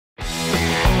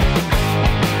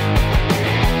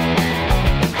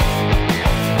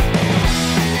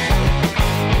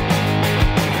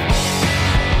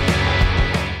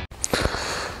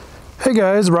Hey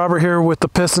guys, Robert here with the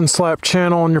Piston Slap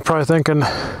channel, and you're probably thinking,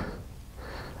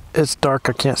 it's dark,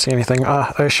 I can't see anything.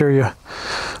 I assure you,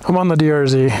 I'm on the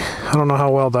DRZ. I don't know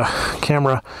how well the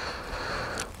camera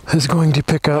is going to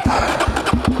pick up.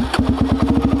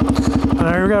 And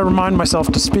I gotta remind myself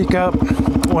to speak up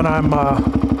when I'm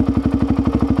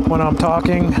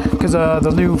talking, because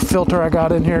the new filter I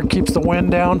got in here keeps the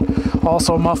wind down,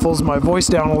 also muffles my voice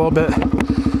down a little bit.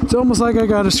 It's almost like I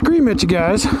gotta scream at you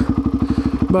guys.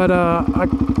 But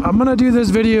I'm gonna do this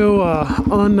video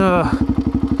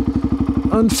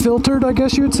unfiltered, I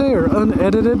guess you would say, or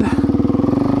unedited,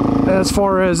 as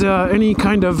far as any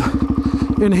kind of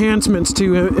enhancements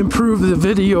to improve the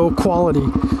video quality.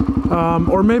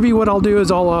 Or maybe what I'll do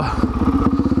is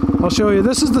I'll show you.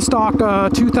 This is the stock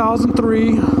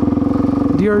 2003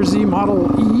 DRZ Model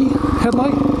E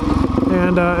headlight,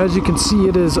 and as you can see,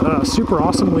 it is super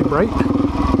awesomely bright.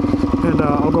 And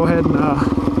I'll go ahead and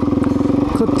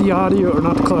clip the audio, or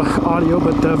not the audio,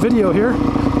 but the video here,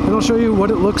 and I'll show you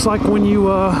what it looks like when you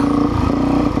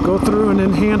go through and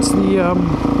enhance the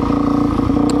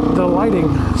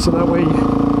lighting, so that way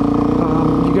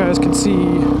you guys can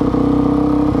see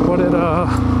what it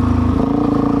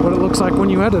looks like when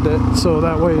you edit it. So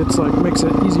that way it's like makes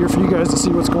it easier for you guys to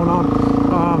see what's going on.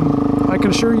 I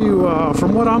can assure you,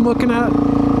 from what I'm looking at,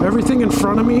 everything in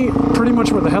front of me, pretty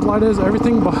much where the headlight is,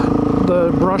 everything behind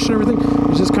the brush and everything,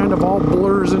 it just kind of all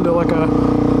blurs into like a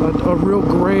real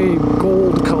gray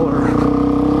gold color.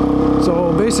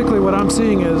 So basically what I'm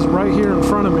seeing is right here in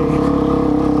front of me,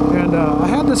 and I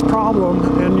had this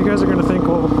problem, and you guys are gonna think,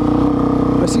 well,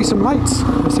 I see some lights,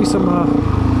 I see some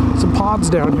pods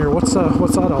down here, what's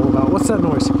that all about, what's that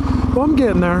noise? Well, I'm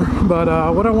getting there, but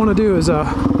what I want to do is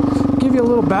give you a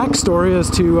little backstory as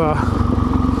to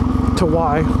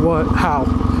why, what, how.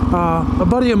 A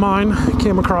buddy of mine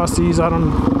came across these. He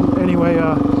didn't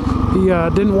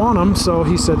want them, so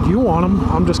he said, "You want them?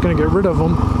 I'm just going to get rid of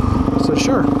them." I said,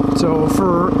 "Sure." So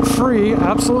for free,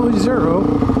 absolutely zero,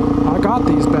 I got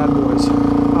these bad boys.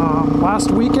 Last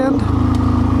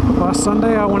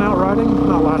Sunday, I went out riding.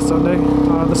 Not last Sunday,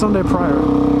 the Sunday prior,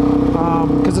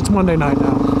 because it's Monday night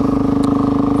now.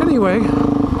 Anyway,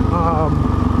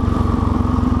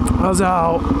 I was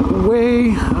out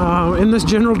way in this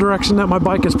general direction that my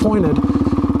bike is pointed,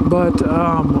 but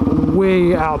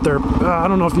way out there. I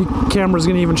don't know if camera's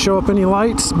gonna even show up any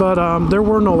lights, but there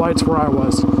were no lights where I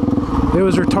was. It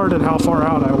was retarded how far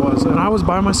out I was, and I was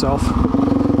by myself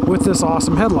with this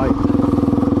awesome headlight.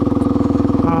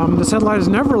 This headlight has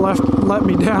never let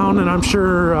me down, and I'm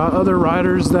sure other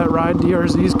riders that ride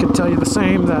DRZs could tell you the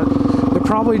same, that it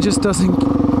probably just doesn't,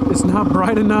 it's not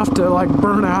bright enough to like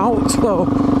burn out. So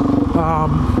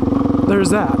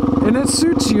there's that, and it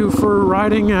suits you for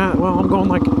riding at, well, I'm going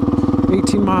like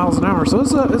 18 miles an hour, so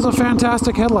it's a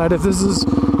fantastic headlight if this is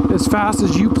as fast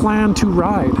as you plan to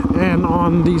ride, and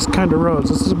on these kind of roads.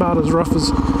 This is about as rough as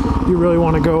you really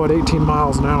want to go at 18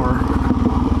 miles an hour.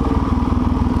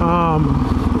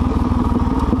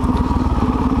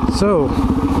 So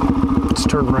let's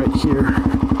turn right here.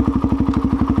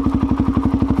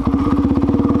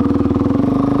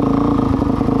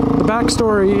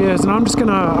 Backstory is, and I'm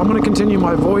gonna continue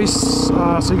my voice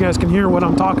so you guys can hear what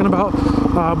I'm talking about,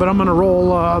 but I'm gonna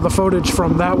roll the footage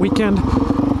from that weekend.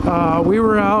 We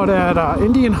were out at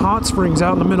Indian Hot Springs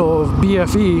out in the middle of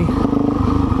BFE,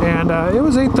 and it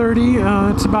was 8:30.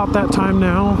 It's about that time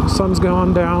now. The sun's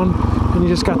gone down, and you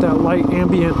just got that light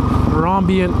ambient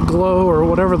glow, or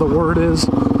whatever the word is.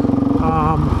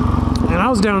 And I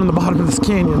was down in the bottom of this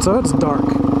canyon, so it's dark,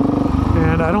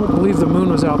 and I don't believe the moon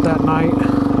was out that night.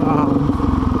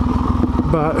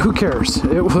 But who cares?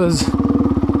 It was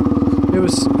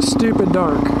stupid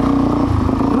dark.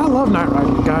 And I love night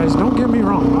riding, guys. Don't get me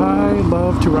wrong. I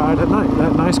love to ride at night.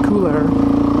 That nice cool air.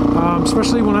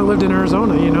 Especially when I lived in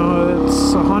Arizona. You know,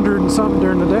 it's 100 and something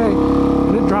during the day,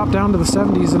 and it dropped down to the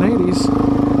 70s and 80s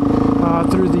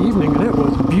through the evening, and it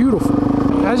was beautiful.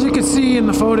 As you can see in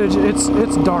the footage, it's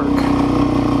dark.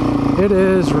 It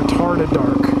is retarded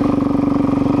dark.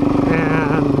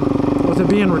 And with it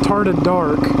being retarded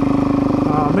dark,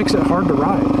 makes it hard to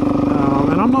ride,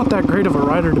 and I'm not that great of a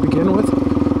rider to begin with,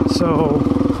 so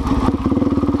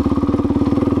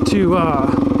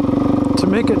to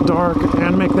make it dark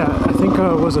and make that, I think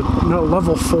was a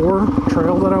level 4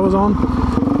 trail that I was on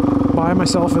by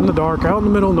myself in the dark out in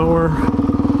the middle of nowhere,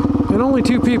 and only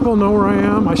 2 people know where I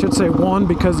am. I should say 1,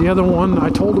 because the other one, I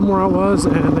told them where I was,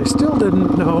 and they still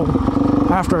didn't know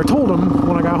after I told them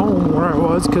when I got home where I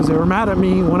was, because they were mad at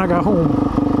me when I got home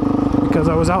because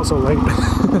I was out so late.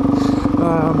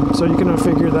 So you can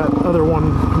figure that other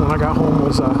one when I got home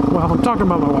was, well, I'm talking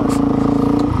about my wife.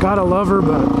 Gotta love her,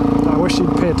 but I wish she'd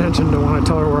pay attention to when I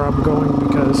tell her where I'm going,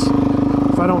 because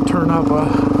if I don't turn up, I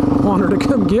want her to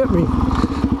come get me,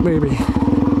 maybe.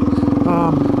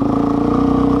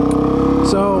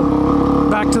 So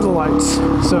back to the lights.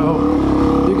 So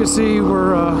you can see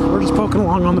we're just poking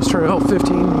along on this trail,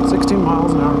 15, 16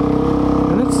 miles an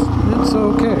hour, and it's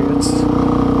okay. It's,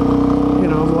 you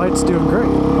know, the light's doing great,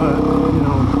 but you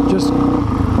know, just,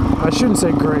 I shouldn't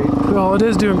say great. Well, it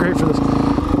is doing great for this,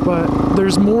 but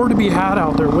there's more to be had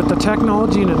out there with the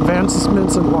technology and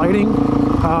advancements in lighting.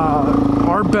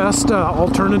 Our best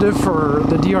alternative for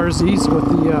the DRZs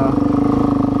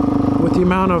with the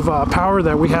amount of power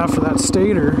that we have for that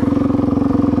stator.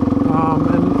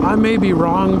 And I may be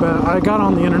wrong, but I got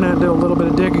on the internet and did a little bit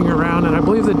of digging around, and I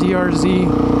believe the DRZ,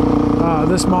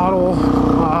 this model,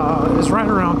 is right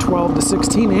around 12 to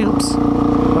 16 amps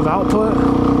of output.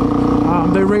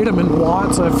 They rate them in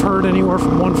watts. I've heard anywhere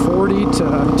from 140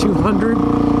 to 200,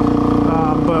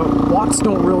 but watts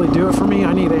don't really do it for me.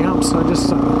 I need amps.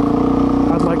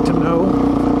 I'd like to know,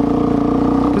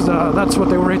 because that's what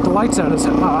they rate the lights at, is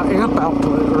amp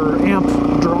output or amp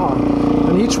draw.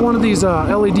 And each one of these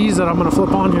LEDs that I'm going to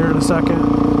flip on here in a second,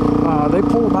 they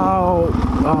pull about,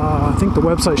 I think the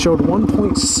website showed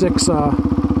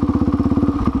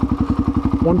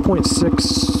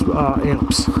 1.6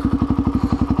 amps.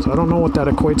 So I don't know what that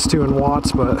equates to in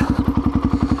watts, but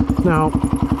now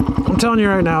I'm telling you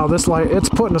right now, this light, it's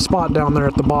putting a spot down there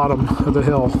at the bottom of the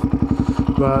hill.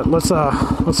 But let's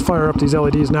fire up these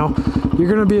LEDs now. You're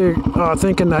going to be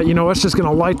thinking that, you know, it's just going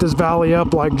to light this valley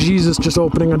up like Jesus just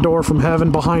opening a door from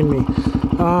heaven behind me.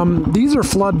 These are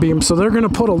flood beams, so they're going to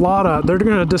put they're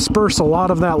going to disperse a lot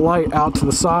of that light out to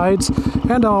the sides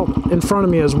and out in front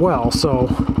of me as well. So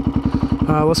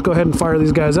let's go ahead and fire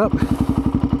these guys up.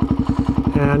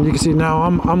 And you can see now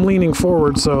I'm leaning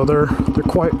forward, so they're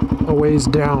quite a ways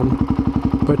down.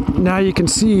 But now you can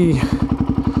see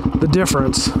the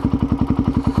difference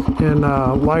in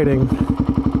lighting.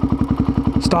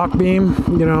 Stock beam,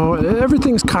 you know,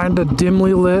 everything's kind of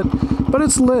dimly lit, but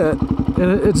it's lit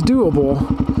and it's doable.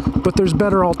 But there's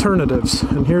better alternatives,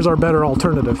 and here's our better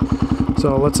alternative.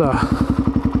 So let's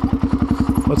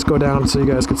go down so you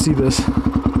guys can see this.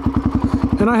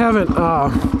 And I haven't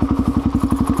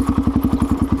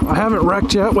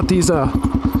wrecked yet with these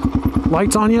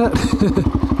lights on yet.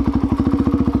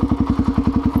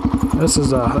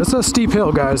 It's a steep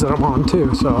hill, guys, that I'm on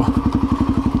too. So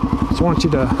just want you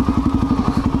to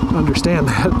understand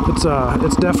that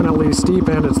it's definitely steep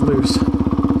and it's loose.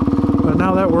 But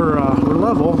now that we're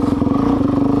level,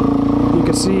 you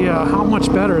can see how much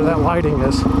better that lighting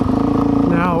is.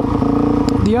 Now,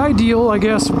 the ideal, I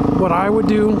guess, what I would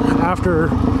do after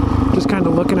just kind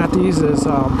of looking at these is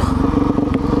I'd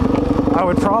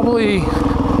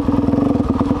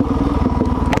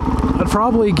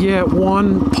probably get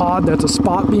one pod that's a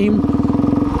spot beam,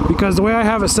 because the way I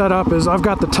have it set up is I've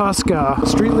got the Tusk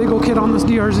street legal kit on this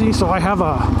DRZ, so I have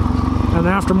an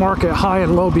aftermarket high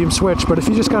and low beam switch. But if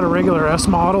you just got a regular S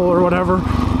model or whatever,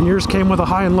 and yours came with a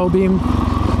high and low beam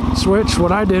switch,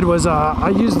 what I did was I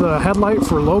used the headlight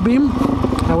for low beam.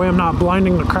 That way I'm not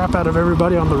blinding the crap out of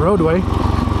everybody on the roadway,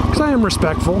 because I am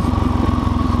respectful.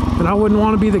 And I wouldn't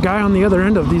want to be the guy on the other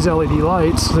end of these LED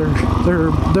lights.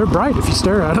 They're bright if you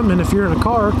stare at them, and if you're in a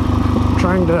car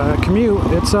trying to commute,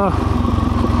 it's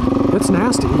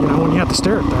nasty, you know, when you have to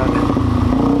stare at that.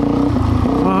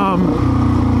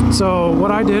 So what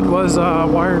I did was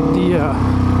wired the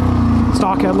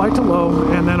stock headlight to low,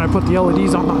 and then I put the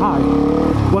LEDs on the high.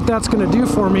 What that's going to do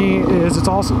for me is it's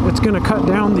going to cut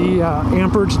down the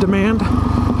amperage demand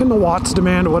and the watts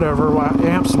demand, whatever,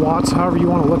 amps, watts, however you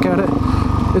want to look at it.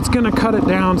 It's going to cut it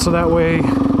down so that way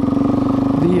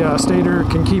the stator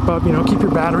can keep up, you know, keep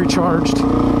your battery charged,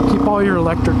 keep all your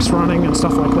electrics running and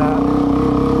stuff like that.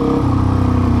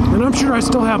 And I'm sure I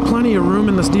still have plenty of room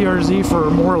in this DRZ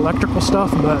for more electrical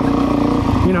stuff, but,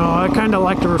 you know, I kind of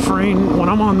like to refrain when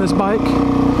I'm on this bike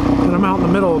and I'm out in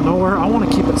the middle of nowhere. I want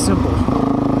to keep it simple.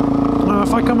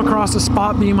 If I come across a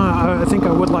spot beam, I think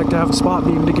I would like to have a spot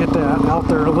beam to get that out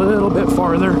there a little bit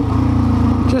farther,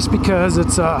 just because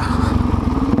it's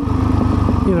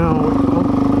you know,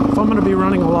 if I'm going to be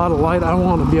running a lot of light, I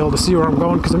want to be able to see where I'm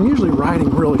going, because I'm usually riding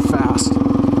really fast,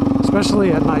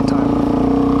 especially at nighttime.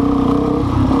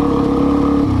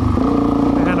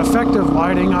 And effective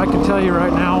lighting, I can tell you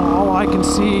right now, all I can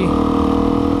see,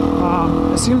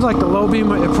 it seems like the low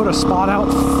beam, it put a spot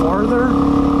out farther,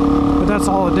 but that's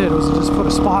all it did, was it just put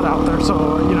a spot out there.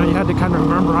 So, you know, you had to kind of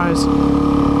memorize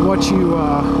what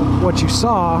you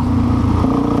saw,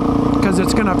 because because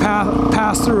it's going to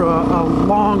pass through a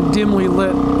long, dimly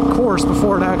lit course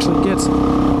before it actually gets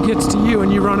to you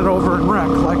and you run it over and wreck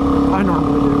like I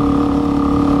normally do.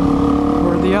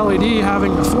 Where the LED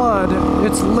having the flood,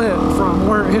 it's lit from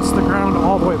where it hits the ground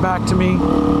all the way back to me.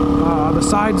 The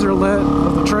sides are lit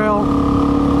of the trail,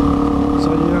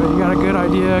 so you got a good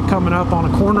idea coming up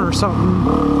on a corner or something.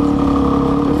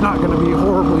 It's not going to be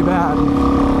horribly bad.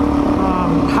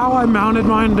 How I mounted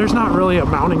mine, there's not really a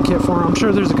mounting kit for it. I'm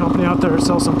sure there's a company out there that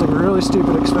sells something really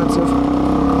stupid expensive.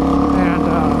 And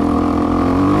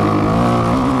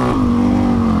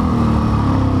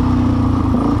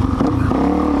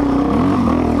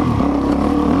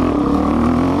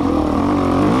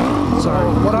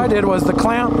sorry, what I did was the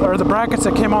clamp or the brackets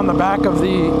that came on the back of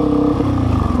the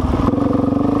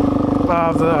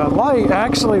light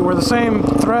actually were the same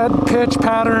thread, pitch,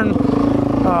 pattern,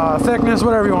 thickness,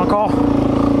 whatever you want to call,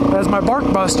 as my bark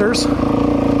busters,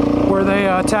 where they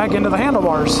tag into the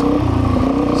handlebars.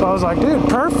 So I was like, dude,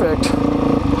 perfect.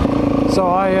 So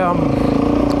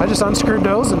I just unscrewed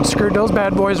those and screwed those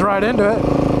bad boys right into it,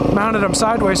 mounted them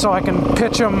sideways so I can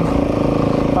pitch them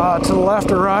to the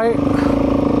left or right.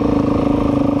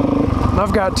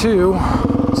 I've got two,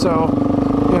 so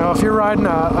if you're riding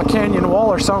a canyon wall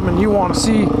or something and you want to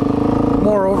see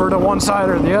more over to one side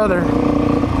or the other,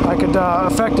 I could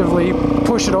effectively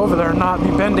push it over there and not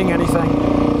be bending anything.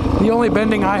 The only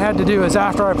bending I had to do is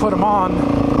after I put them on,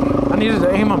 I needed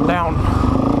to aim them down.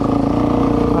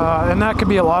 And that could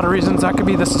be a lot of reasons. That could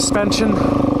be the suspension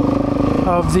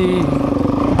of the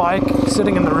bike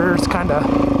sitting in the rear is kind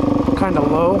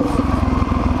of low.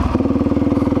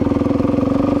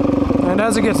 And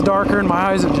as it gets darker and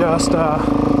my eyes adjust,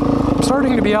 I'm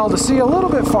starting to be able to see a little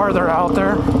bit farther out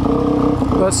there,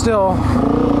 but still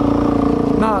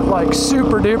not like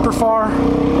super duper far.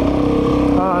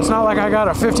 It's not like I got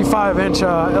a 55-inch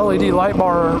LED light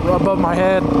bar above my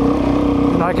head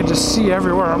and I can just see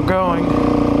everywhere I'm going.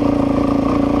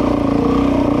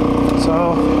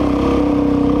 So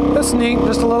it's neat,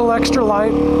 just a little extra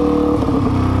light.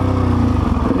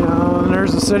 And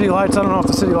there's the city lights. I don't know if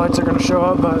the city lights are going to show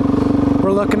up, but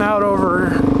we're looking out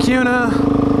over Kuna,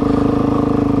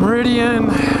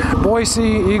 Meridian,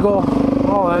 Boise, Eagle,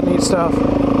 all that neat stuff.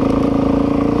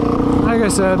 Like I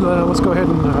said, let's go ahead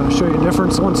and show you a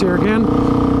difference once here again.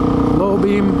 Low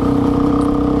beam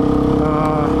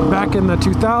back in the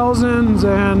 2000s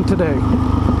and today.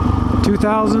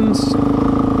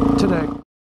 2000s today.